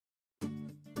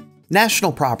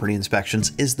National Property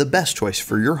Inspections is the best choice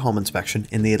for your home inspection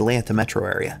in the Atlanta metro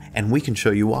area, and we can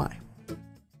show you why.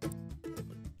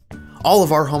 All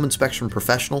of our home inspection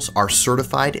professionals are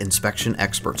certified inspection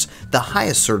experts, the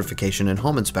highest certification in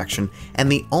home inspection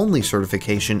and the only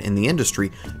certification in the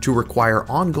industry to require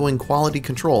ongoing quality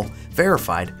control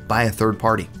verified by a third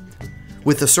party.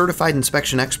 With a certified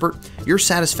inspection expert, your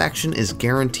satisfaction is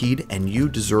guaranteed and you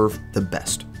deserve the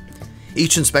best.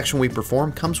 Each inspection we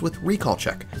perform comes with Recall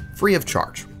Check, free of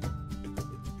charge.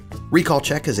 Recall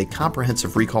Check is a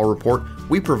comprehensive recall report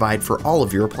we provide for all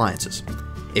of your appliances.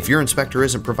 If your inspector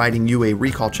isn't providing you a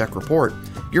Recall Check report,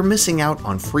 you're missing out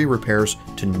on free repairs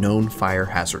to known fire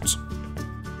hazards.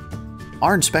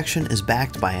 Our inspection is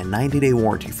backed by a 90-day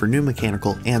warranty for new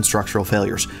mechanical and structural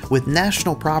failures. With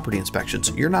National Property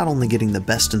Inspections, you're not only getting the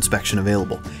best inspection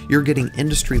available, you're getting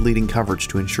industry-leading coverage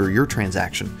to ensure your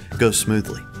transaction goes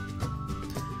smoothly.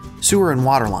 Sewer and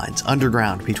water lines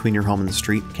underground between your home and the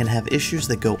street can have issues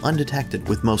that go undetected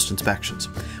with most inspections.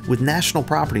 With National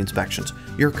Property Inspections,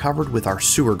 you're covered with our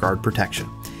Sewer Guard protection.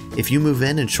 If you move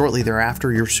in and shortly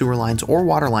thereafter your sewer lines or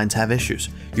water lines have issues,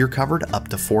 you're covered up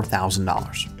to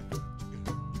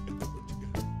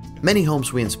 $4,000. Many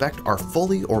homes we inspect are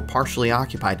fully or partially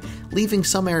occupied, leaving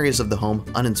some areas of the home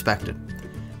uninspected.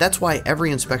 That's why every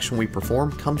inspection we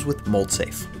perform comes with Mold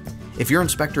Safe. If your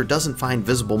inspector doesn't find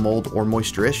visible mold or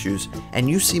moisture issues, and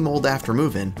you see mold after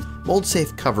move-in, Mold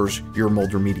Safe covers your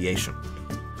mold remediation.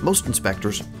 Most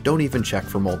inspectors don't even check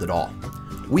for mold at all.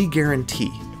 We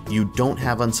guarantee you don't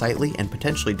have unsightly and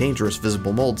potentially dangerous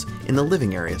visible molds in the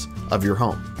living areas of your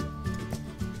home.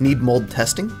 Need mold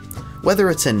testing? Whether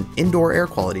it's an indoor air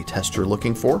quality test you're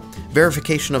looking for,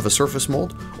 verification of a surface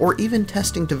mold, or even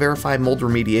testing to verify mold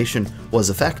remediation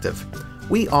was effective,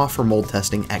 we offer mold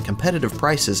testing at competitive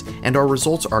prices, and our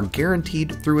results are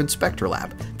guaranteed through Inspector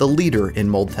Lab, the leader in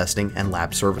mold testing and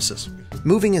lab services.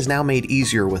 Moving is now made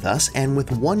easier with us, and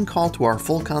with one call to our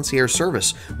full concierge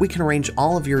service, we can arrange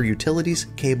all of your utilities,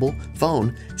 cable,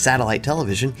 phone, satellite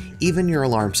television, even your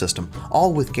alarm system,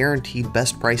 all with guaranteed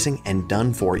best pricing and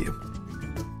done for you.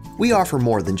 We offer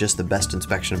more than just the best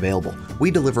inspection available.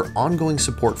 We deliver ongoing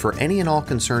support for any and all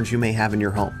concerns you may have in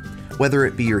your home. Whether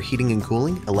it be your heating and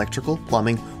cooling, electrical,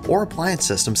 plumbing, or appliance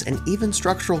systems, and even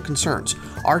structural concerns,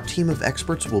 our team of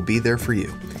experts will be there for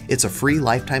you. It's a free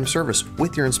lifetime service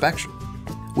with your inspection.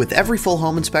 With every full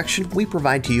home inspection, we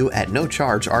provide to you at no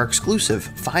charge our exclusive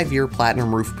 5-year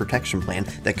Platinum Roof Protection Plan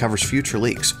that covers future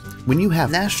leaks. When you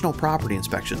have National Property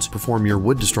Inspections perform your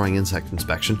wood-destroying insect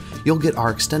inspection, you'll get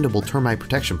our extendable termite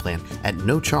protection plan at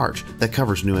no charge that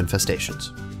covers new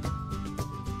infestations.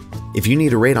 If you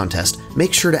need a radon test,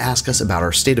 make sure to ask us about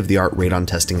our state-of-the-art radon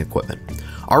testing equipment.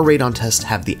 Our radon tests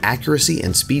have the accuracy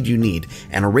and speed you need,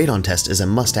 and a radon test is a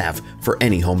must-have for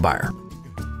any home buyer.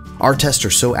 Our tests are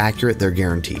so accurate they're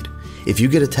guaranteed. If you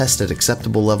get a test at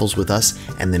acceptable levels with us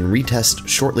and then retest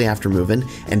shortly after move-in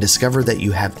and discover that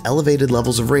you have elevated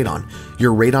levels of radon,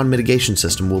 your radon mitigation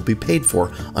system will be paid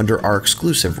for under our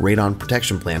exclusive radon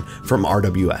protection plan from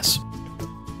RWS.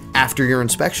 After your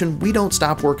inspection, we don't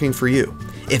stop working for you.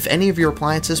 If any of your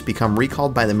appliances become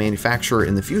recalled by the manufacturer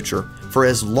in the future, for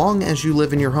as long as you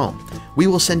live in your home, we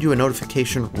will send you a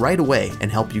notification right away and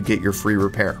help you get your free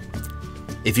repair.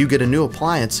 If you get a new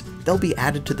appliance, they'll be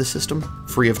added to the system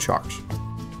free of charge.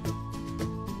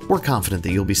 We're confident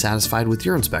that you'll be satisfied with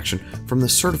your inspection from the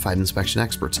certified inspection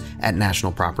experts at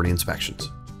National Property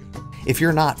Inspections. If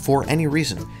you're not for any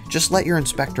reason, just let your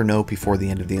inspector know before the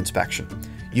end of the inspection.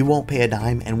 You won't pay a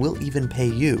dime, and we'll even pay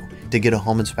you to get a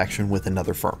home inspection with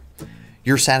another firm.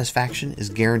 Your satisfaction is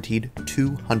guaranteed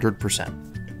 200%.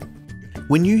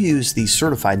 When you use the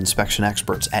certified inspection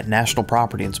experts at National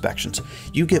Property Inspections,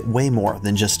 you get way more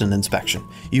than just an inspection.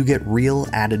 You get real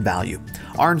added value.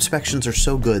 Our inspections are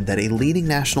so good that a leading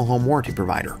national home warranty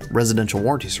provider, Residential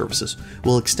Warranty Services,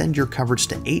 will extend your coverage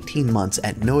to 18 months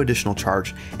at no additional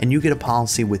charge, and you get a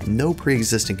policy with no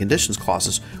pre-existing conditions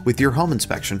clauses with your home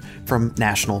inspection from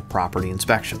National Property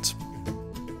Inspections.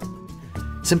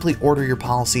 Simply order your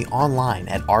policy online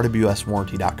at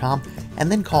rwswarranty.com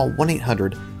and then call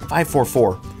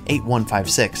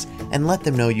 1-800-544-8156 and let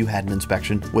them know you had an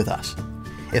inspection with us.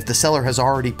 If the seller has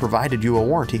already provided you a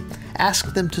warranty,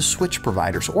 ask them to switch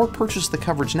providers or purchase the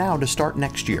coverage now to start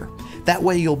next year. That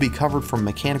way you'll be covered from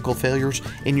mechanical failures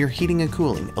in your heating and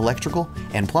cooling, electrical,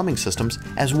 and plumbing systems,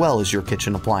 as well as your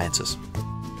kitchen appliances.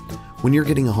 When you're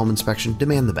getting a home inspection,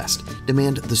 demand the best.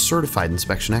 Demand the certified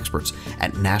inspection experts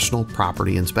at National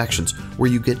Property Inspections,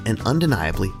 where you get an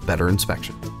undeniably better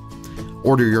inspection.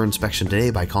 Order your inspection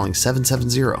today by calling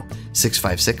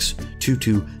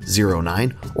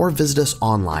 770-656-2209 or visit us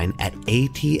online at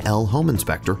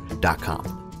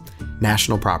atlhomeinspector.com.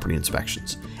 National Property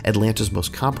Inspections, Atlanta's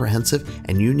most comprehensive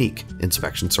and unique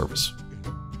inspection service.